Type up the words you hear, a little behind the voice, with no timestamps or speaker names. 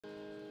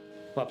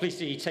Well, please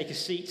do take a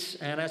seat,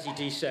 and as you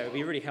do so, it would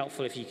be really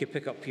helpful if you could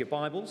pick up your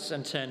Bibles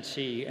and turn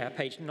to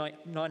page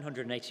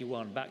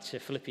 981, back to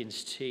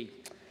Philippians 2.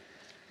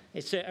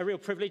 It's a real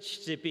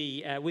privilege to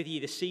be with you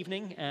this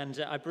evening,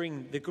 and I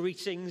bring the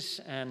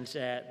greetings and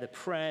the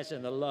prayers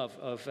and the love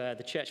of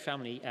the church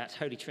family at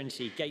Holy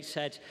Trinity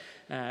Gateshead.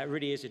 It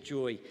really is a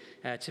joy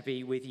to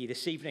be with you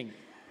this evening.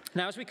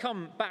 Now, as we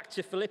come back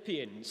to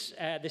Philippians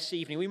this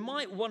evening, we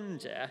might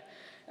wonder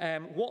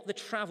what the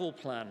travel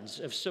plans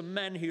of some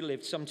men who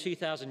lived some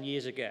 2,000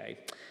 years ago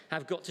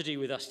have got to do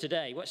with us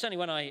today. Well, certainly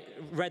when I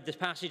read this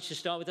passage to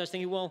start with, I was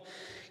thinking, well,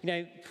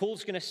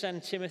 Paul's going to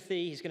send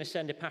Timothy, he's going to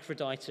send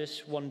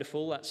Epaphroditus.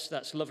 Wonderful,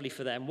 that's lovely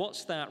for them.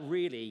 What's that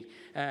really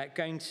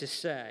going to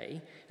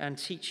say and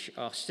teach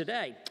us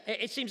today?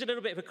 It seems a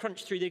little bit of a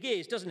crunch through the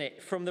gears, doesn't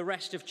it, from the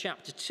rest of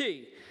chapter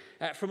 2.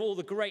 From all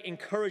the great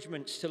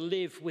encouragements to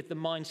live with the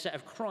mindset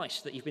of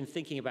Christ that you've been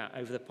thinking about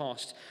over the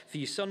past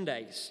few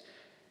Sundays.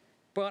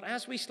 But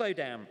as we slow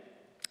down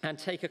and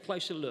take a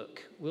closer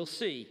look, we'll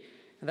see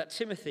that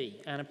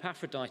Timothy and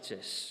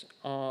Epaphroditus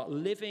are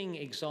living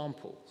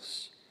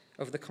examples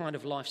of the kind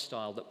of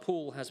lifestyle that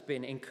Paul has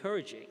been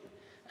encouraging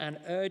and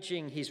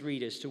urging his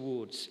readers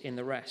towards in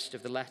the rest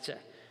of the letter.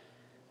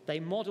 They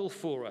model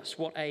for us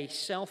what a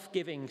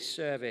self-giving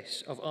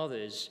service of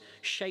others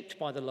shaped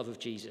by the love of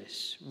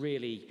Jesus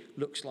really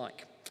looks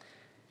like.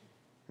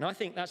 And I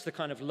think that's the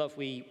kind of love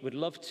we would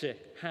love to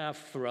have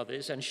for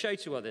others and show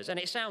to others. And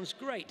it sounds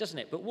great, doesn't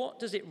it? But what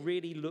does it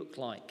really look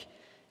like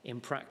in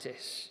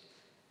practice?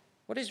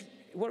 What does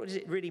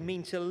it really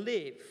mean to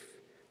live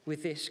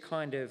with this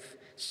kind of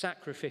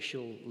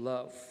sacrificial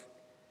love?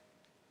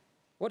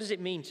 What does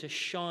it mean to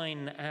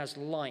shine as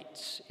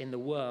light in the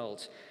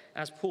world,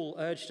 as Paul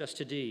urged us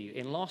to do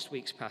in last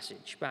week's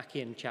passage, back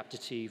in chapter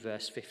 2,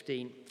 verse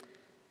 15?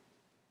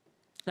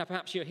 Now,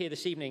 perhaps you're here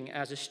this evening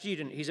as a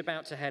student who's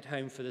about to head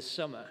home for the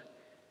summer,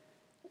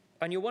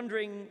 and you're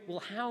wondering, well,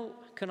 how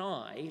can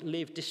I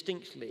live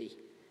distinctly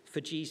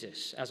for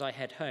Jesus as I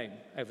head home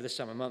over the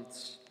summer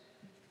months?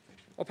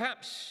 Or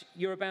perhaps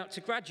you're about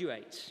to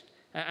graduate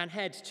and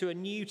head to a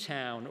new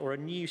town or a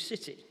new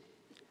city.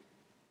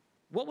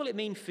 What will it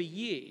mean for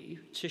you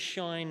to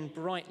shine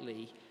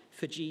brightly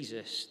for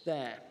Jesus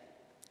there?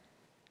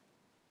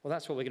 Well,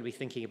 that's what we're going to be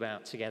thinking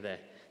about together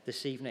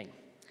this evening.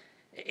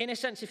 In a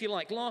sense, if you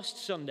like,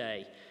 last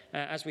Sunday,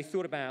 as we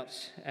thought about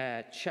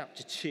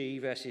chapter 2,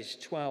 verses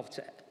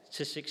 12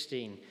 to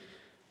 16,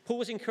 Paul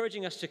was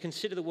encouraging us to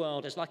consider the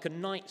world as like a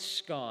night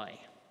sky,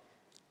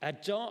 a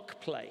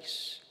dark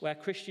place where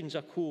Christians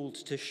are called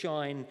to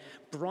shine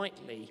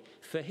brightly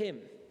for him.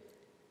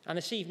 And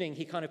this evening,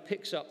 he kind of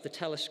picks up the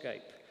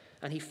telescope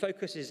and he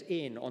focuses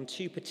in on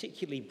two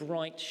particularly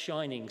bright,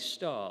 shining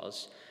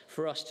stars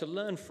for us to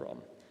learn from,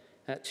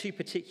 two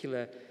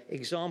particular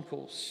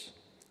examples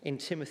in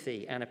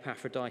Timothy and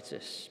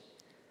Epaphroditus.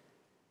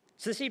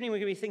 So this evening we're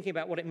going to be thinking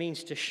about what it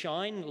means to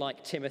shine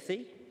like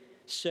Timothy,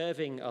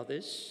 serving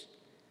others,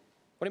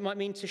 what it might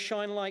mean to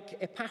shine like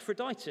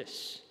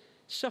Epaphroditus,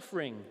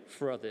 suffering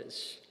for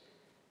others,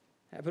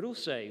 but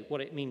also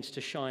what it means to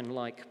shine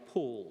like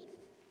Paul,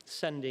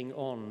 sending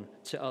on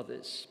to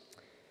others.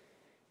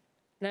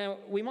 Now,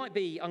 we might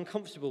be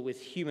uncomfortable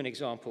with human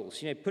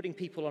examples, putting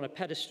people on a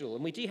pedestal,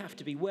 and we do have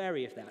to be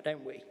wary of that,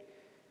 don't we?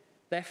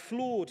 They're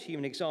flawed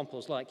human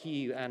examples like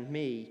you and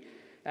me.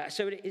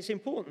 So it's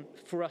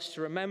important for us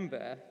to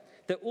remember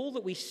that all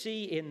that we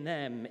see in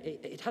them,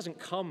 it hasn't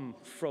come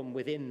from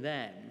within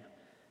them,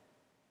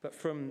 but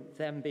from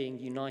them being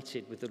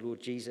united with the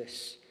Lord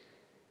Jesus.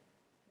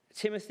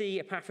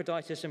 Timothy,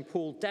 Epaphroditus, and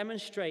Paul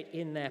demonstrate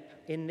in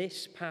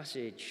this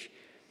passage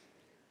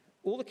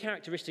all the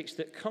characteristics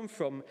that come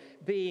from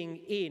being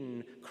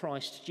in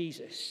Christ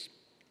Jesus.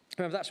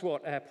 Remember, that's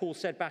what Paul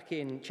said back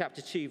in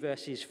chapter 2,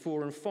 verses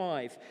 4 and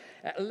 5.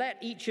 Let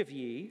each of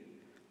you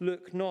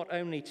look not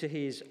only to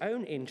his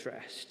own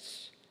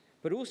interests,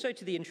 but also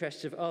to the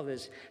interests of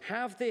others.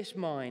 Have this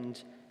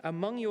mind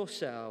among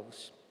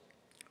yourselves,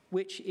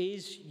 which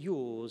is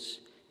yours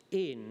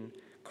in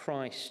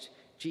Christ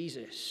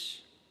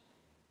Jesus.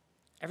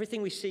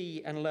 Everything we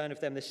see and learn of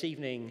them this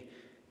evening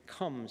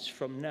comes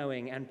from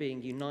knowing and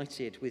being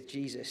united with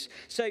Jesus.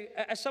 So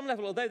at some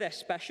level, although they're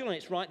special, and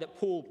it's right that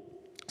Paul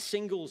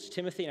singles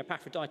Timothy and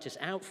Epaphroditus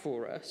out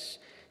for us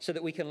so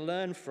that we can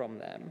learn from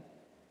them,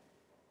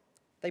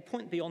 they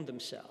point beyond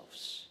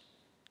themselves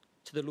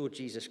to the Lord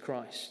Jesus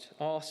Christ,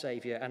 our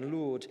Saviour and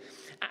Lord.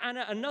 And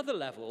at another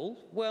level,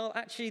 well,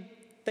 actually,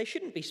 they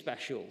shouldn't be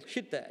special,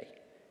 should they?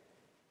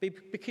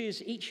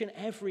 Because each and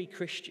every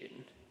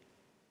Christian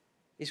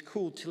is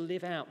called to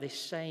live out this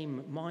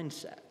same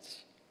mindset,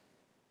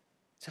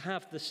 to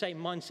have the same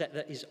mindset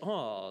that is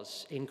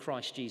ours in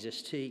Christ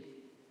Jesus too.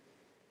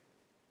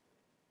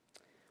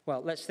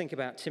 Well, let's think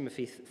about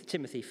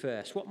Timothy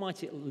first. What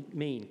might it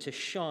mean to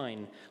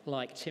shine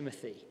like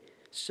Timothy,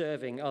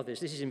 serving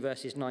others? This is in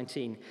verses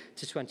 19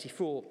 to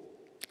 24.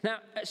 Now,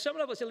 at some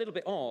level, it's a little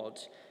bit odd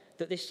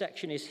that this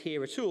section is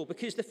here at all,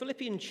 because the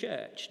Philippian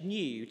church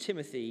knew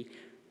Timothy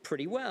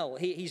pretty well.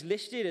 He's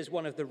listed as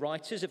one of the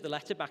writers of the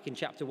letter back in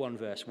chapter 1,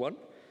 verse 1.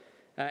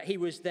 He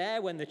was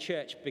there when the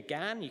church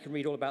began. You can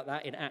read all about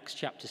that in Acts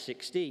chapter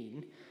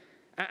 16.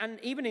 And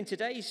even in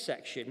today's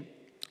section,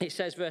 it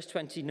says, verse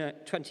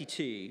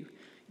 22,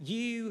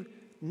 you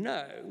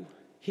know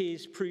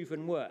his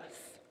proven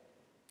worth.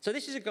 So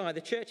this is a guy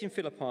the church in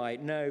Philippi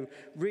know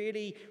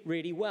really,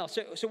 really well.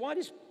 So why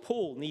does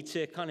Paul need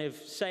to kind of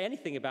say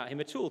anything about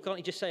him at all? Can't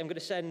he just say, I'm going to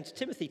send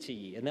Timothy to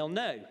you, and they'll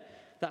know?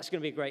 That's going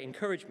to be a great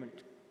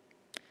encouragement.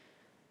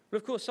 But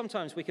of course,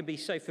 sometimes we can be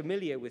so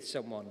familiar with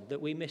someone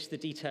that we miss the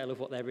detail of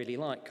what they're really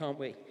like, can't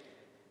we?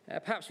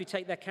 Perhaps we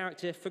take their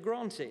character for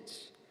granted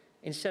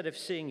instead of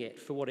seeing it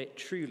for what it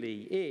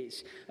truly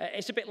is.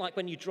 It's a bit like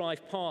when you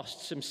drive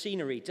past some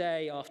scenery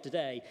day after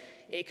day.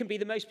 It can be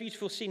the most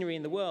beautiful scenery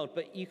in the world,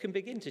 but you can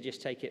begin to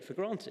just take it for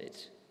granted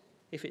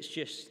if it's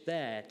just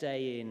there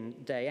day in,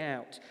 day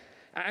out.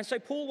 And so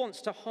Paul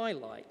wants to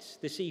highlight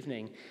this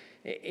evening,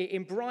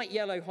 in bright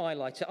yellow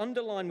highlighter,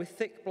 underline with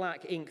thick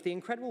black ink, the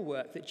incredible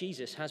work that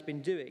Jesus has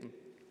been doing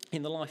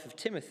in the life of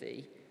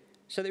Timothy,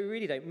 so that we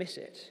really don't miss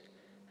it,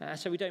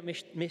 so we don't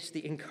miss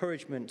the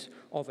encouragement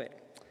of it.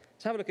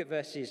 Let's have a look at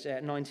verses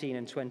 19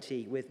 and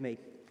 20 with me.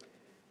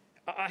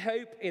 I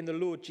hope in the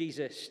Lord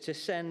Jesus to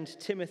send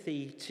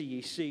Timothy to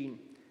you soon,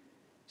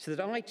 so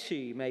that I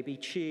too may be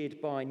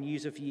cheered by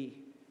news of you.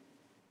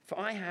 For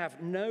I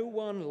have no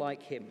one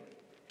like him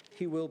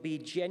who will be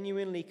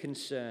genuinely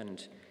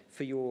concerned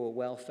for your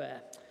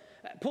welfare.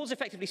 Paul's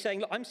effectively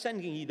saying, look, I'm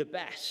sending you the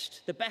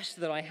best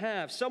that I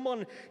have,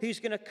 someone who's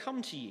going to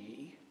come to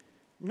you,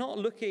 not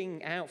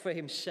looking out for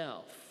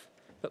himself,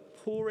 but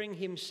pouring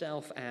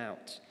himself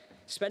out,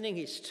 spending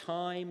his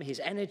time, his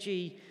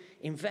energy,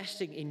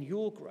 investing in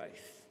your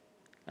growth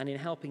and in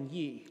helping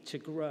you to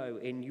grow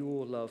in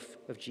your love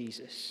of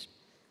Jesus.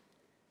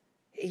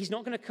 He's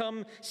not going to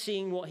come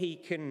seeing what he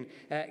can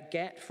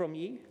get from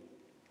you.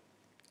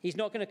 He's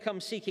not going to come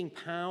seeking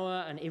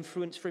power and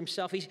influence for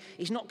himself.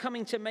 He's not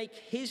coming to make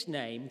his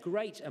name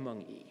great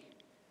among you.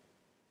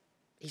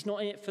 He's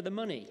not in it for the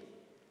money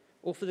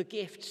or for the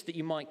gifts that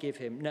you might give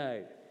him.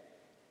 No,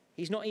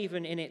 he's not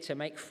even in it to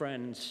make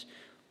friends.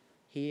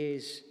 He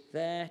is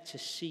there to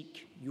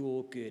seek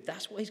your good.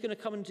 That's what he's going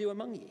to come and do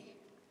among you.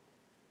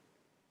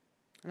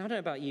 And I don't know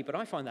about you, but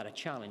I find that a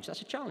challenge.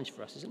 That's a challenge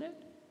for us, isn't it?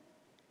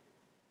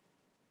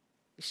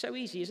 It's so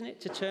easy, isn't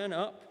it, to turn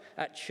up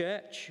at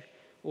church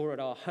or at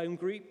our home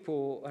group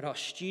or at our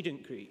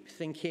student group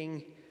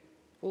thinking,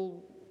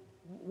 well,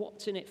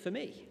 what's in it for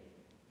me?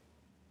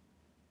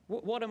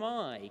 What am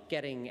I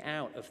getting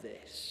out of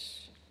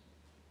this?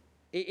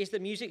 Is the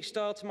music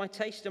style to my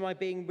taste? Am I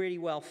being really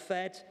well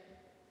fed?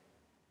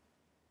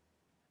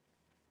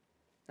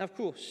 Now, of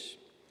course,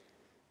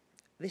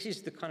 this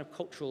is the kind of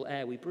cultural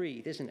air we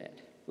breathe, isn't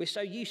it? We're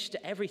so used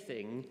to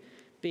everything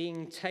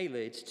being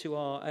tailored to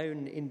our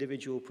own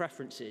individual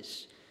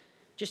preferences.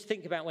 Just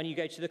think about when you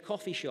go to the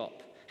coffee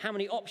shop, how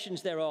many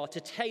options there are to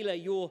tailor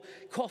your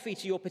coffee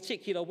to your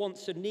particular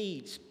wants and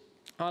needs.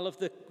 I love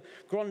the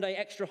grande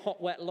extra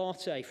hot wet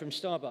latte from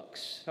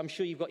Starbucks. I'm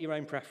sure you've got your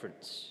own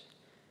preference.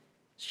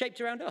 It's shaped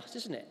around us,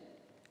 isn't it?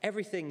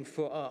 Everything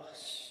for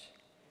us.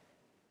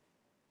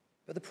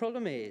 But the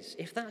problem is,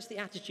 if that's the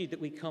attitude that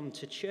we come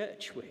to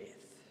church with,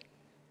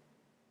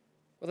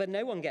 well, then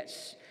no one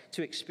gets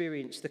to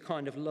experience the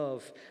kind of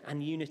love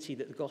and unity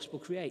that the gospel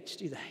creates,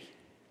 do they?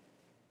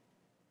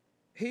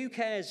 Who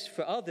cares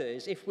for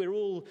others if we're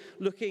all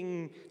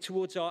looking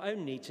towards our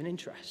own needs and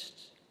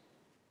interests?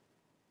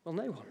 Well,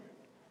 no one.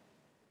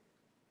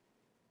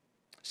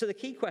 So the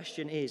key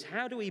question is,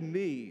 how do we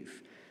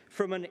move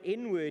from an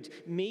inward,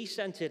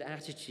 me-centered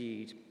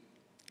attitude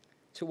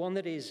to one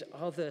that is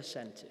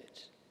other-centered,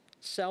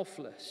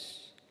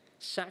 selfless,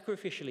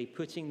 sacrificially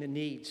putting the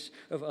needs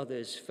of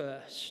others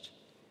first?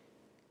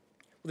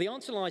 Well, the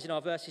answer lies in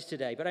our verses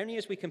today, but only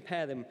as we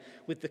compare them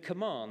with the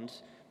command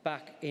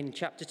back in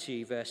chapter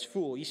 2, verse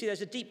 4. You see,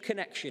 there's a deep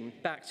connection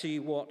back to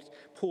what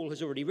Paul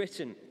has already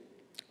written.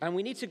 And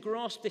we need to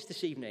grasp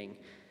this evening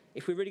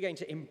if we're really going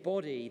to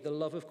embody the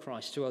love of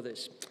Christ to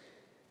others.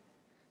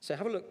 So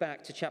have a look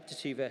back to chapter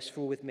 2, verse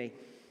 4 with me.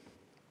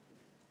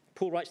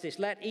 Paul writes this,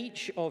 "Let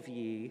each of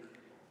you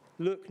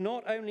look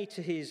not only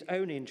to his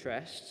own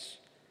interests,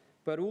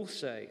 but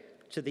also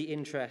to the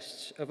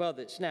interests of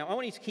others." Now, I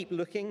want you to keep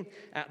looking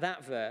at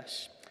that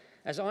verse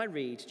as I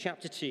read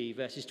chapter 2,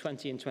 verses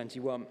 20 and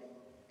 21,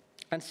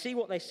 and see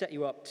what they set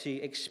you up to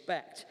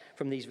expect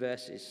from these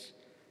verses.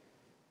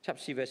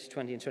 Chapter 2, verses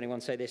 20 and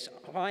 21 say this,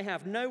 "I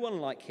have no one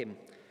like him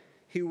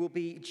who will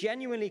be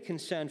genuinely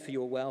concerned for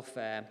your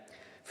welfare,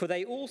 for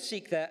they all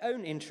seek their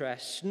own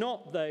interests,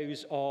 not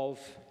those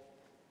of..."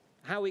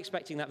 How are we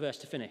expecting that verse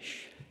to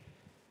finish?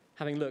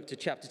 Having looked at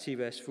chapter 2,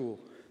 verse 4.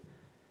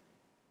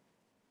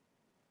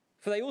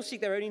 "For they all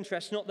seek their own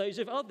interests, not those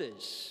of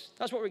others."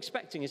 That's what we're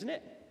expecting, isn't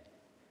it?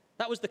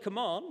 That was the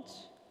command.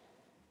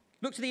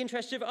 Look to the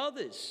interests of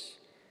others.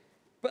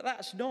 But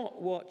that's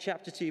not what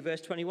chapter 2, verse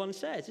 21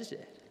 says, is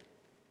it?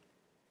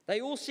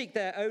 They all seek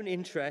their own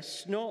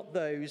interests, not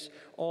those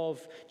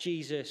of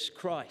Jesus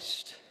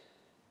Christ.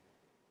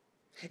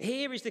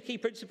 Here is the key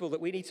principle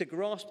that we need to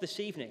grasp this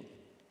evening.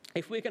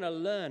 if we're going to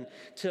learn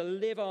to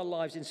live our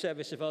lives in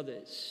service of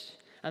others,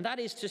 and that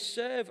is to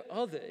serve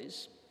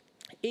others,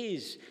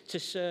 is to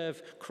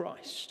serve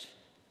Christ.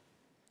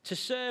 To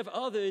serve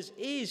others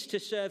is to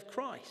serve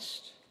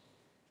Christ,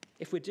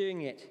 if we're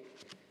doing it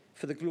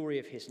for the glory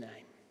of his name.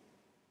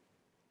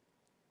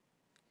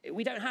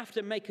 We don't have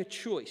to make a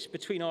choice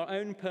between our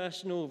own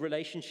personal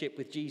relationship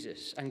with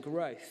Jesus and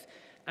growth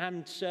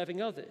and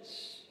serving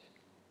others.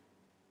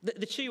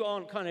 The two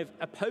aren't kind of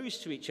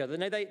opposed to each other.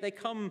 No, they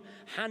come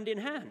hand in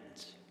hand.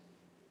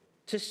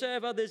 To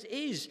serve others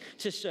is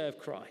to serve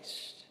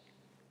Christ.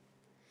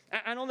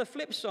 And on the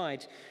flip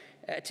side,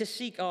 to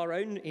seek our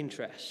own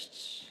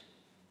interests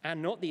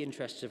and not the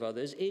interests of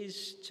others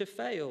is to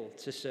fail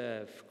to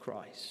serve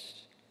Christ.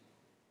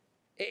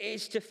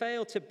 It's to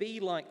fail to be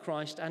like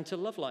Christ and to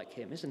love like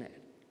him, isn't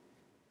it?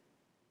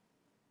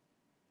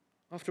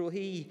 After all,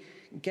 he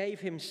gave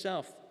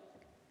himself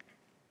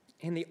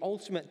in the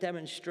ultimate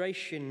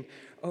demonstration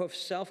of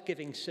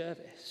self-giving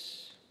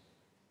service,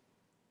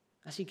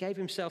 as he gave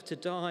himself to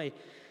die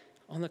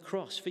on the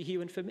cross for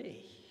you and for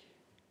me.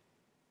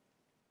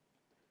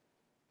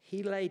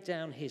 He laid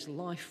down his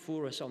life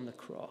for us on the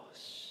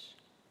cross.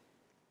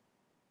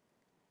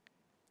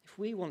 If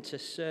we want to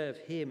serve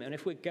him, and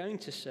if we're going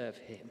to serve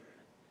him,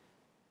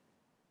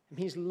 it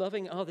means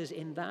loving others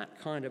in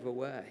that kind of a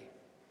way.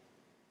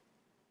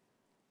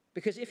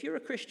 Because if you're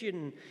a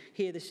Christian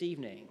here this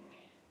evening,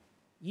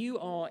 you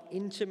are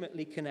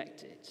intimately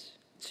connected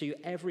to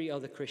every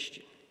other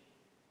Christian.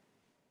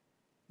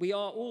 We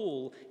are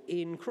all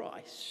in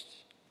Christ,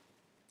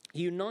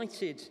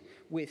 united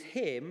with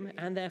him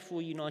and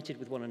therefore united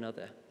with one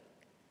another.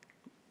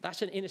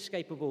 That's an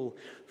inescapable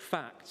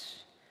fact,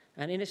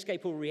 an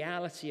inescapable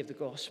reality of the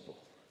gospel.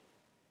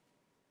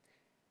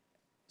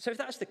 So if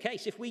that's the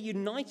case, if we're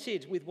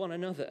united with one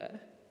another,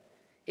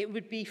 it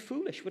would be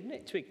foolish, wouldn't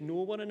it, to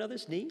ignore one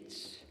another's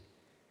needs?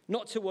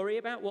 Not to worry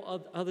about what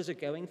others are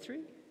going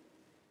through?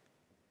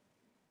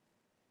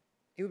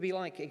 It would be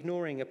like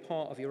ignoring a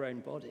part of your own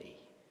body.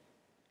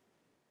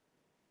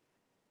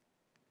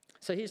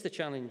 So here's the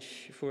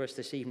challenge for us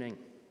this evening.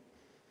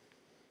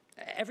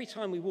 Every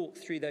time we walk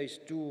through those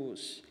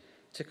doors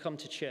to come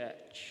to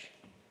church,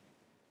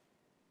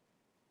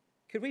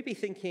 could we be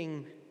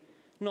thinking,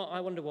 not,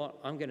 I wonder what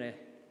I'm going to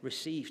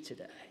receive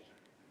today,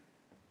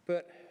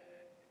 but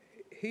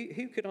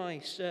who could I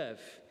serve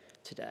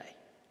today?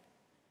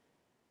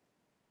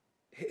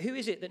 Who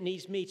is it that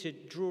needs me to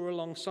draw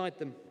alongside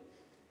them,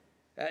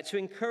 to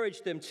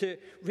encourage them, to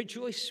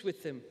rejoice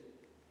with them,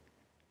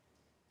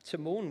 to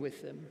mourn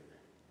with them,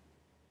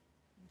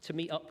 to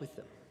meet up with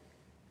them?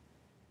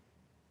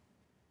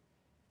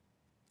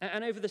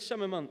 And over the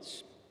summer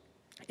months,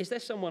 is there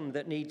someone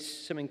that needs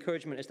some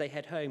encouragement as they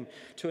head home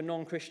to a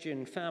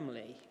non-Christian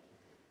family?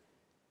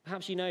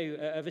 Perhaps you know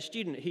of a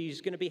student who's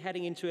going to be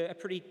heading into a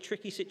pretty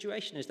tricky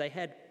situation as they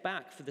head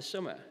back for the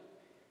summer,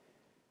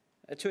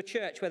 to a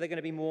church where they're going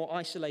to be more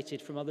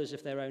isolated from others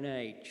of their own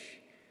age.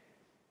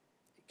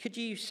 Could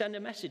you send a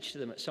message to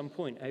them at some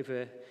point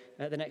over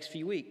the next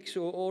few weeks,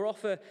 or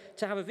offer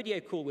to have a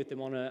video call with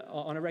them on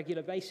a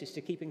regular basis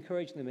to keep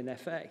encouraging them in their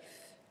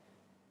faith?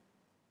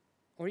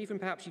 Or even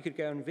perhaps you could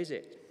go and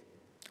visit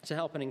to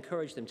help and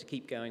encourage them to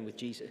keep going with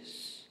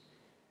Jesus.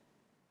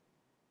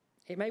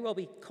 It may well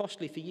be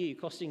costly for you,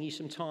 costing you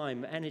some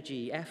time,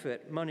 energy,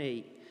 effort,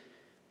 money,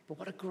 but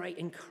what a great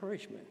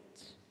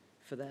encouragement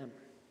for them.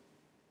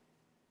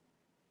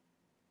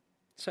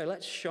 So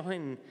let's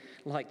shine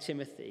like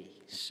Timothy,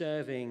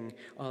 serving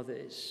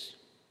others.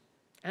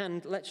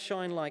 And let's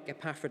shine like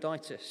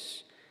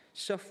Epaphroditus,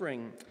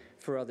 suffering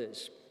for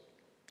others.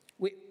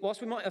 Whilst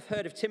we might have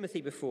heard of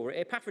Timothy before,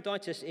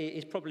 Epaphroditus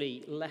is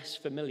probably less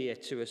familiar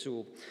to us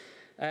all.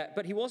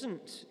 But he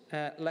wasn't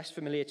less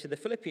familiar to the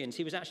Philippians.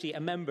 He was actually a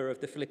member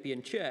of the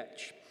Philippian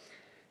church.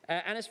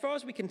 And as far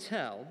as we can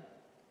tell,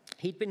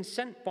 he'd been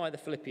sent by the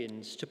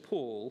Philippians to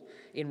Paul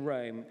in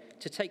Rome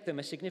to take them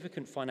a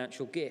significant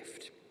financial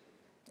gift.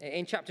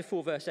 In chapter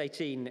 4, verse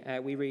 18,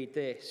 we read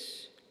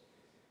this: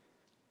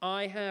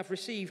 "I have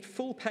received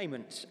full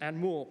payment and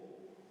more.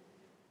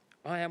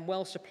 I am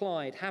well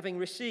supplied, having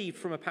received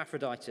from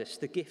Epaphroditus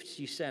the gifts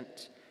you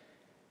sent,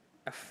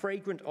 a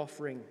fragrant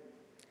offering,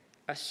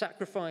 a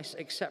sacrifice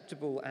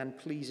acceptable and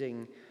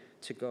pleasing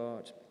to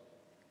God."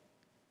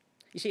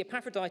 You see,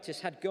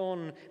 Epaphroditus had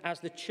gone as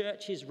the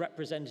church's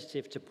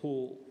representative to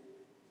Paul.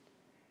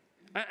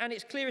 And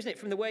it's clear, isn't it,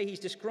 from the way he's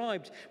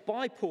described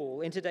by Paul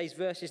in today's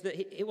verses, that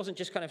it wasn't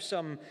just kind of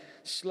some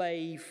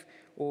slave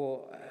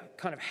or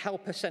kind of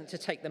helper sent to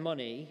take the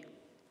money.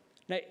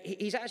 No,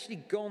 he's actually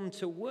gone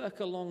to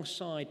work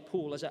alongside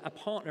Paul as a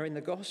partner in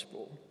the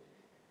gospel,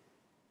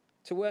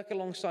 to work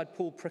alongside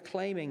Paul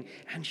proclaiming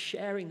and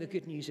sharing the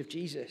good news of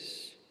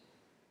Jesus,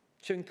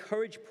 to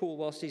encourage Paul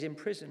whilst he's in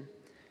prison.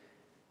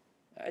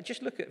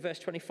 Just look at verse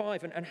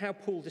 25 and how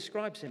Paul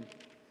describes him.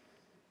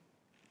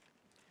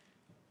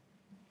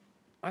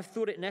 "I've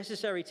thought it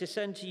necessary to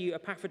send to you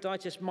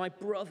Epaphroditus, my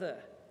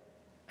brother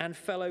and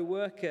fellow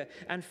worker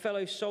and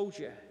fellow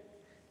soldier,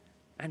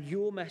 and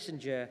your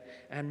messenger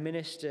and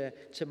minister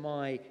to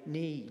my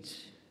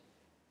needs."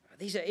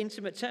 These are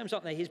intimate terms,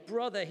 aren't they? His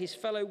brother, his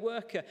fellow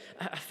worker,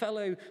 a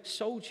fellow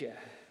soldier.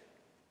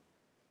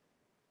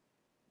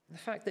 The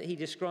fact that he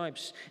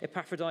describes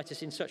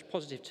Epaphroditus in such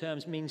positive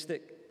terms means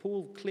that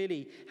Paul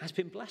clearly has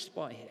been blessed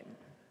by him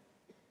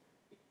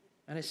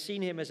and has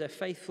seen him as a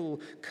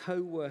faithful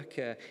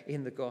co-worker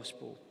in the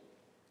gospel.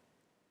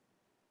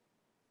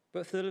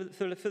 But for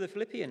the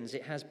Philippians,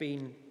 it has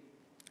been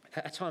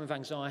a time of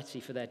anxiety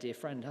for their dear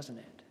friend, hasn't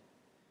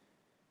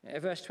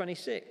it? Verse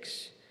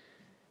 26,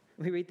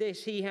 we read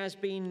this: he has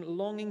been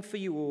longing for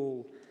you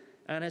all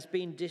and has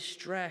been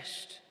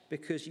distressed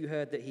because you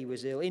heard that he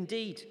was ill.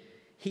 Indeed,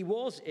 he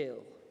was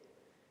ill,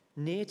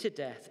 near to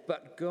death,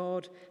 but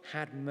God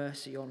had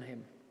mercy on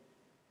him.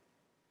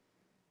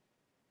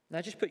 Now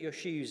just put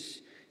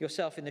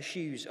yourself in the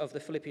shoes of the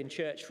Philippian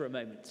church for a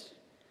moment.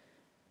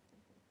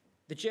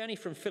 The journey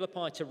from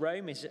Philippi to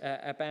Rome is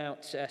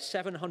about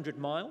 700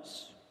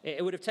 miles.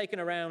 It would have taken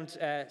around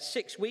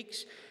 6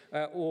 weeks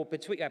or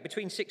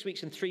between 6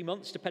 weeks and 3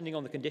 months, depending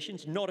on the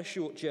conditions. Not a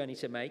short journey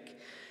to make.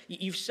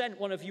 You've sent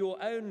one of your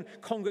own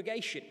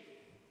congregation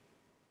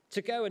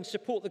to go and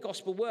support the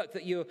gospel work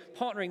that you're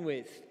partnering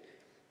with.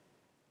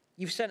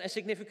 You've sent a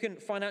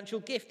significant financial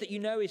gift that you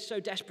know is so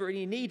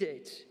desperately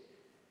needed.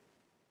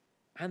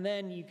 And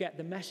then you get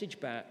the message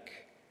back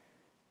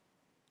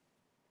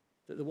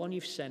that the one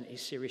you've sent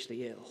is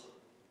seriously ill.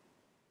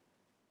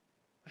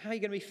 How are you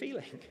going to be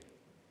feeling?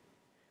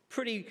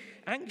 Pretty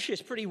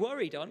anxious, pretty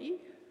worried, aren't you?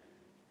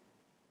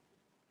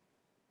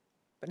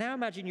 But now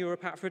imagine you're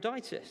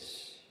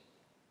Epaphroditus.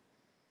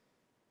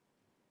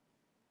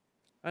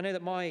 I know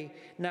that my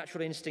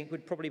natural instinct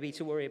would probably be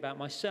to worry about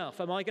myself.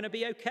 Am I going to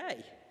be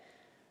okay?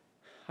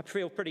 I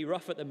feel pretty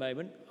rough at the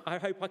moment. I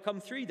hope I come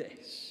through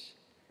this.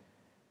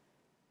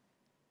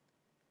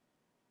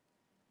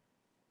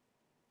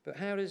 But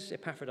how does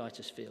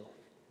Epaphroditus feel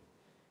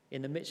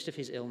in the midst of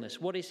his illness?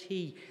 What is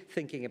he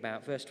thinking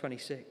about? Verse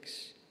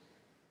 26.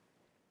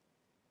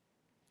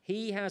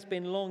 He has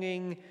been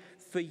longing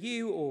for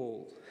you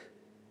all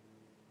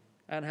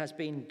and has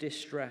been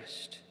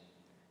distressed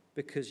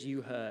because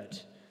you heard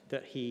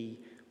that he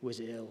was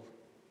ill.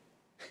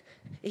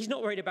 He's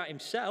not worried about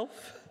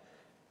himself.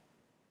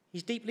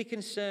 He's deeply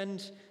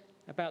concerned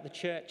about the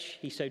church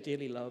he so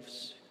dearly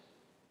loves.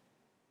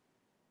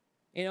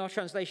 In our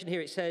translation here,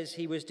 it says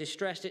he was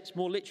distressed. It's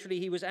more literally,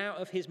 he was out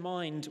of his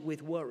mind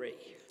with worry.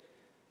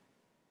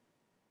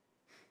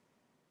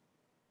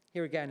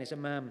 Here again is a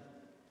man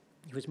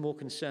who is more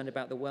concerned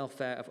about the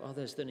welfare of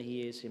others than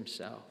he is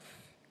himself.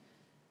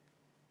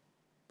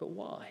 But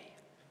why?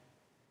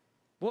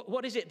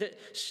 What is it that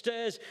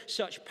stirs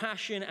such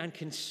passion and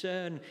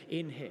concern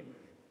in him?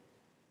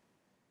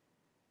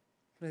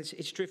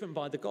 It's driven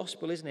by the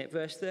gospel, isn't it?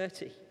 Verse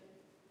 30.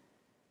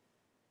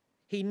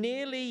 He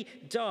nearly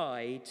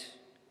died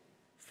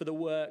for the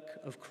work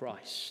of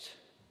Christ,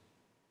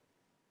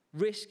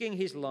 risking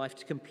his life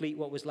to complete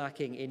what was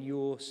lacking in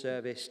your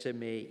service to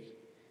me.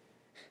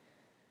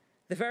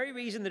 The very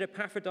reason that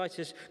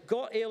Epaphroditus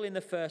got ill in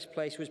the first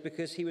place was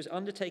because he was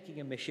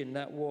undertaking a mission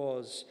that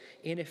was,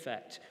 in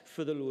effect,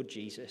 for the Lord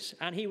Jesus.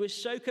 And he was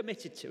so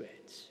committed to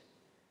it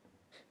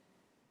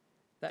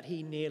that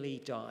he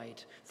nearly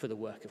died for the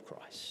work of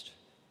Christ.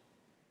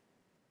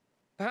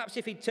 Perhaps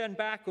if he'd turned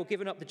back or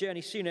given up the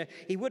journey sooner,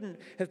 he wouldn't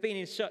have been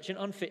in such an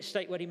unfit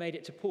state when he made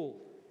it to Paul.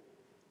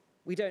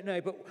 We don't know,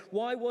 but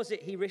why was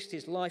it he risked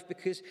his life?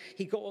 Because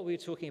he got what we were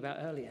talking about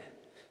earlier.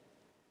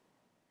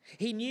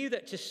 He knew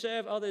that to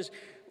serve others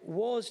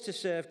was to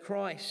serve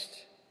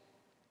Christ.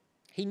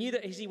 He knew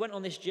that as he went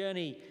on this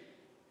journey,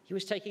 he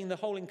was taking the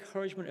whole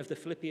encouragement of the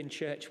Philippian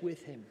church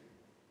with him.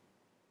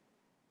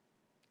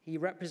 He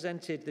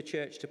represented the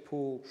church to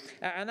Paul.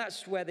 And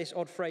that's where this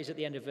odd phrase at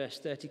the end of verse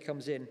 30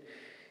 comes in.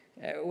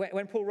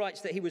 When Paul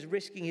writes that he was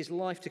risking his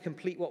life to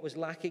complete what was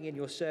lacking in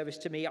your service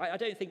to me, I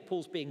don't think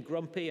Paul's being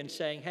grumpy and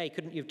saying, hey,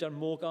 couldn't you have done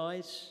more,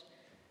 guys?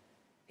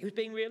 He was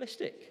being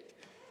realistic.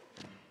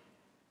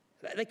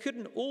 They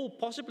couldn't all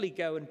possibly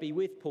go and be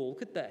with Paul,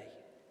 could they?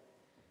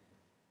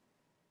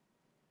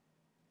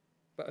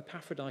 But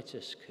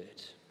Epaphroditus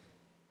could.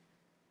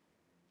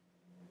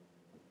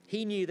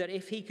 He knew that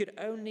if he could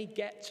only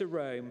get to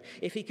Rome,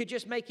 if he could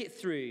just make it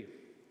through,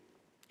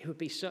 it would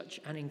be such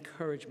an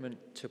encouragement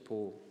to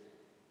Paul.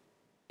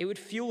 It would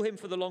fuel him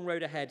for the long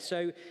road ahead,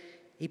 so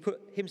he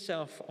put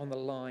himself on the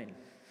line.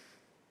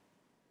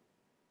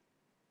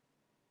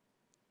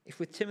 If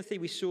with Timothy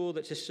we saw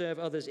that to serve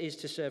others is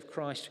to serve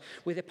Christ,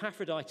 with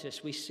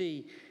Epaphroditus we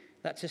see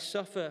that to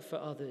suffer for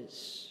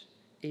others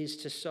is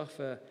to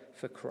suffer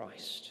for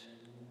Christ.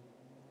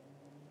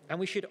 And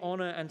we should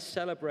honor and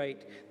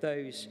celebrate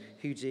those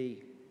who do.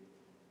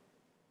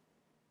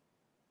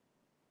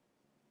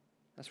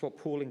 That's what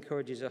Paul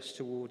encourages us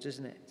towards,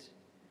 isn't it?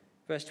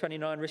 Verse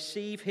 29,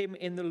 receive him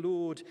in the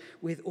Lord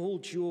with all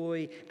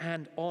joy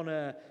and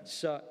honor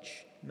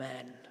such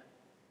men.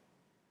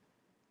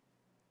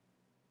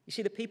 You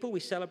see, the people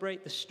we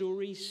celebrate, the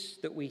stories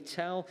that we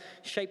tell,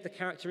 shape the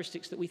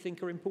characteristics that we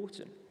think are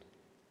important.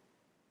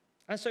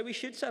 And so we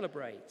should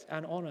celebrate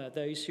and honor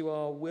those who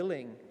are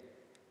willing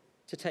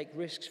to take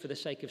risks for the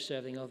sake of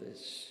serving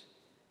others.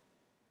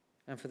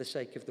 and for the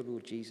sake of the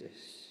Lord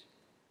Jesus.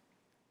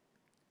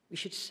 We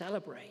should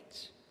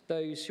celebrate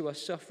those who are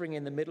suffering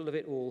in the middle of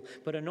it all,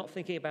 but are not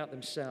thinking about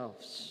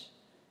themselves,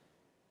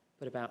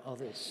 but about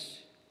others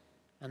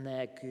and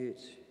their good.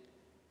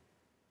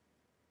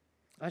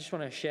 I just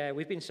want to share,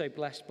 we've been so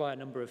blessed by a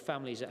number of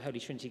families at Holy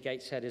Trinity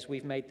Gateshead as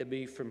we've made the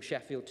move from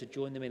Sheffield to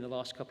join them in the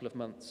last couple of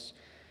months.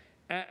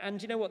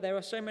 And you know what? There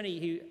are so many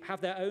who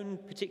have their own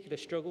particular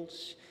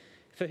struggles,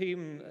 for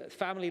whom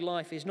family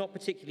life is not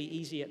particularly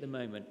easy at the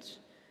moment,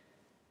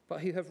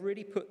 but who have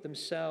really put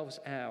themselves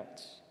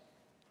out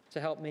to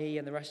help me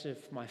and the rest of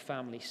my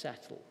family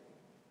settle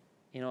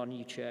in our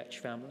new church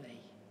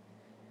family.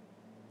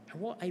 And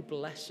what a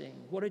blessing,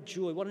 what a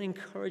joy, what an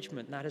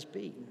encouragement that has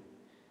been.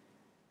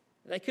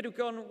 They could have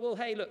gone, well,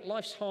 hey, look,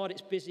 life's hard,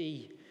 it's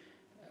busy,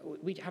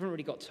 we haven't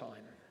really got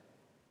time.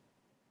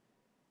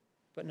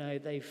 But no,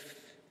 they've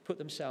put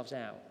themselves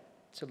out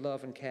to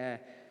love and care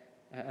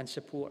and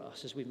support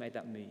us as we've made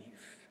that move.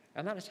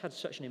 And that has had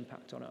such an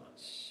impact on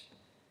us.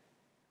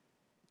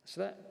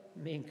 So let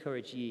me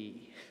encourage you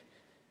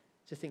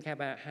to think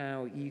about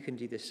how you can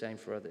do the same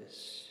for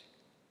others.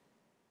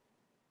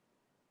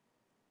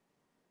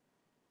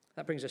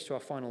 That brings us to our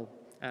final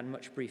and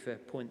much briefer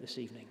point this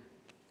evening.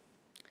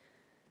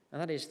 And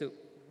that is that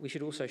we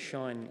should also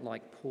shine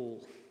like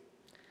Paul,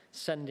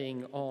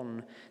 sending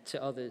on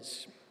to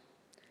others.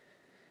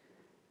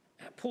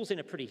 Paul's in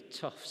a pretty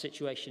tough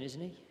situation,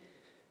 isn't he?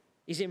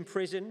 He's in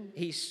prison.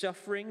 He's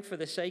suffering for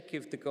the sake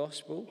of the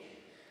gospel.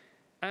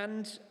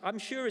 And I'm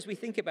sure as we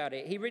think about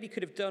it, he really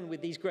could have done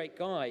with these great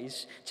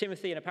guys,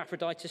 Timothy and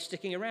Epaphroditus,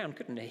 sticking around,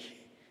 couldn't he?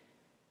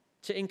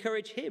 To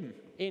encourage him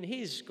in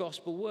his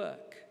gospel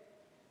work.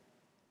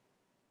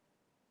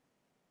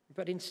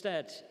 But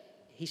instead,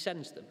 he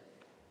sends them.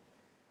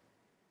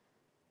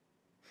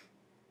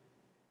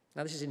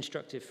 Now, this is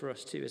instructive for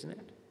us too, isn't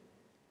it?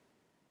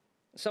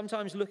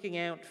 Sometimes looking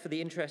out for the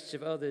interests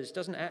of others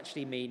doesn't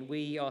actually mean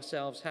we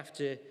ourselves have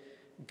to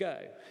go.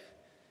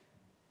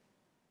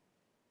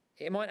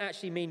 It might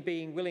actually mean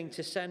being willing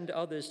to send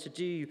others to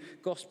do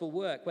gospel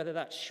work, whether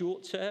that's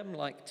short-term,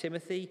 like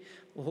Timothy,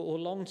 or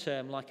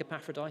long-term, like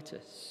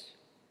Epaphroditus.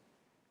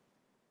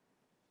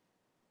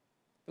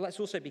 But let's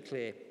also be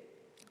clear,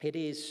 it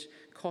is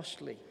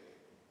costly.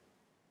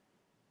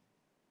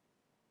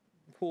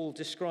 Paul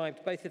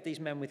described both of these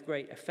men with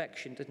great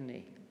affection, didn't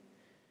he?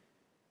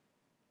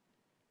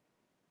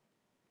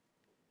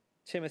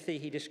 Timothy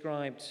he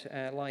described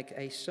like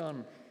a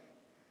son.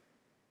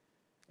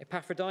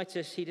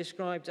 Epaphroditus he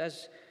described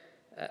as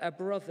a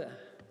brother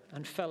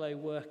and fellow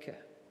worker.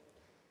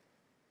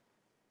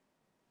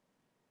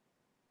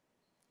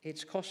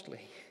 It's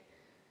costly.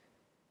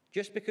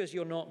 Just because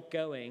you're not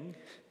going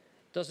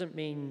doesn't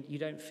mean you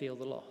don't feel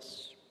the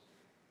loss.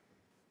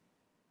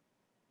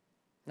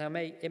 Now,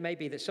 it may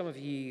be that some of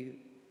you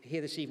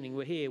here this evening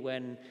were here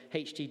when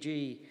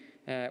HTG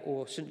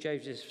or St.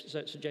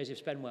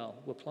 Joseph's Benwell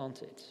were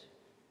planted.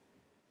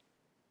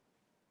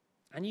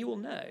 And you will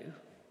know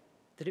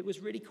that it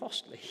was really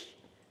costly,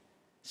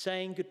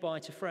 saying goodbye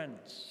to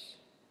friends,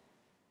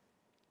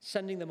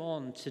 sending them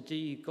on to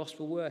do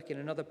gospel work in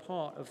another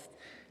part of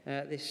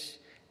this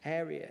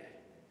area.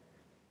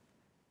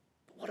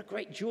 But what a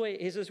great joy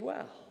it is as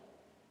well,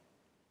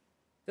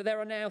 that there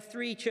are now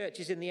 3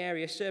 churches in the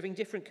area serving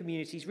different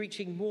communities,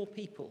 reaching more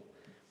people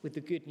with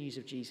the good news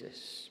of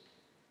Jesus.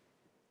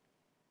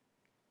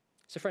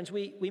 So friends,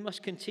 we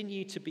must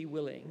continue to be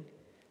willing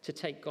to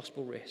take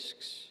gospel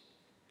risks,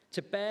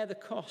 to bear the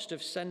cost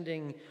of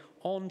sending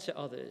on to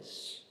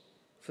others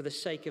for the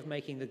sake of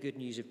making the good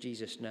news of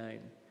Jesus known,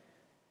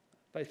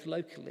 both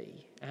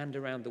locally and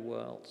around the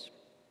world.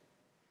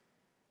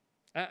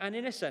 And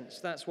in a sense,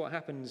 that's what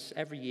happens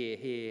every year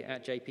here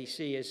at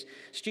JPC, as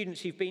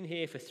students who've been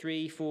here for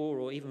 3, 4,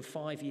 or even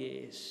 5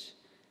 years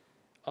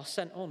are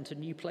sent on to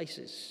new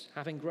places,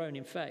 having grown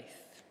in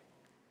faith.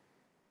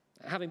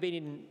 Having been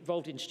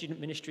involved in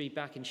student ministry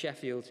back in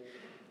Sheffield,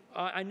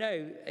 I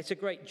know it's a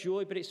great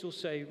joy, but it's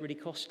also really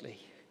costly.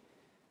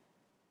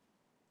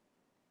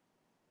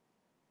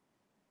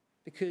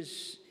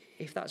 Because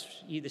if that's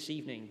you this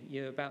evening,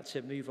 you're about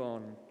to move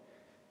on,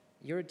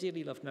 you're a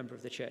dearly loved member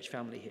of the church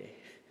family here.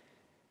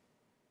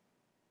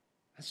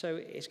 And so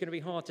it's going to be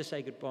hard to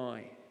say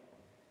goodbye,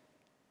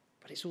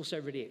 but it's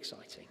also really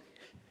exciting.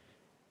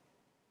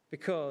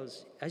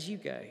 Because as you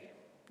go,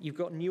 you've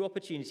got new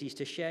opportunities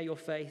to share your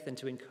faith and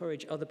to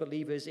encourage other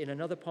believers in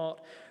another part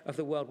of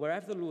the world,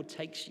 wherever the Lord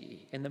takes you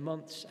in the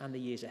months and the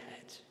years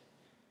ahead.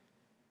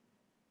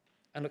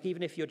 And look,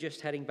 even if you're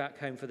just heading back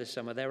home for the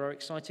summer, there are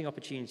exciting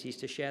opportunities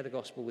to share the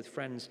gospel with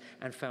friends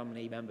and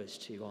family members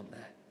too, aren't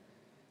there?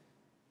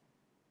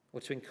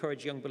 Or to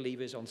encourage young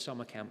believers on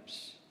summer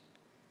camps.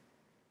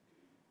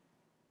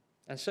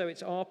 And so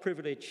it's our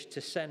privilege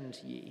to send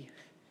you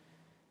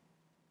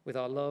with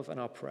our love and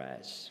our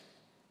prayers,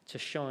 to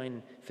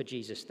shine for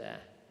Jesus there.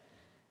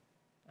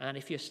 And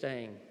if you're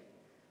staying,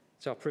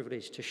 it's our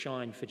privilege to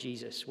shine for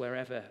Jesus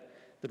wherever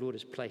the Lord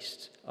has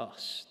placed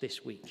us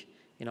this week,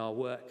 in our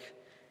work,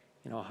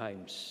 in our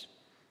homes.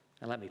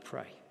 And let me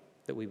pray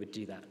that we would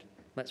do that.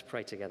 Let's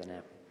pray together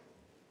now.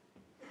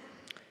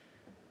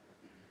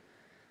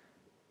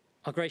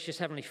 Our gracious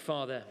Heavenly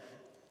Father,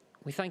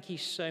 we thank you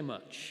so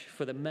much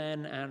for the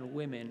men and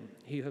women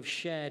who have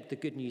shared the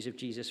good news of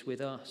Jesus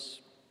with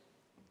us.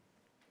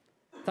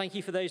 Thank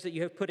you for those that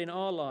you have put in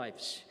our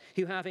lives,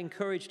 who have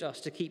encouraged us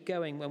to keep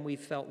going when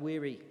we've felt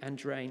weary and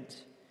drained.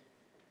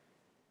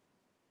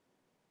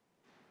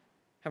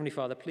 Heavenly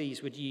Father,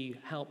 please would you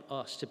help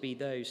us to be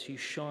those who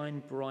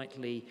shine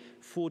brightly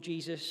for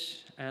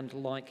Jesus and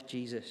like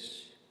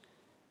Jesus.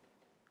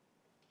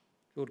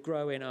 Lord,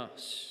 grow in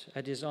us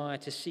a desire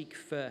to seek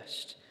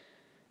first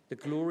the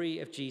glory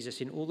of Jesus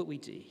in all that we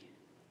do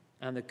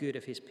and the good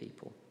of his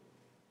people.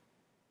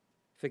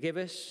 Forgive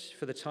us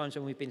for the times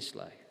when we've been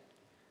slow,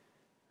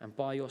 and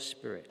by your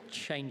Spirit,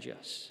 change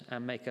us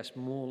and make us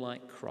more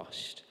like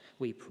Christ,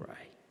 we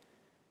pray,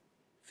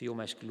 for your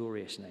most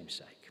glorious name's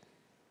sake.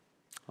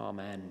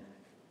 Amen.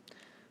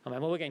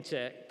 Amen. Well, we're going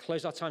to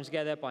close our time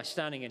together by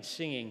standing and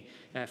singing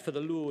for the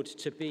Lord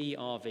to be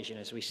our vision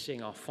as we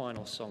sing our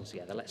final song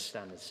together. Let's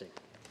stand and sing.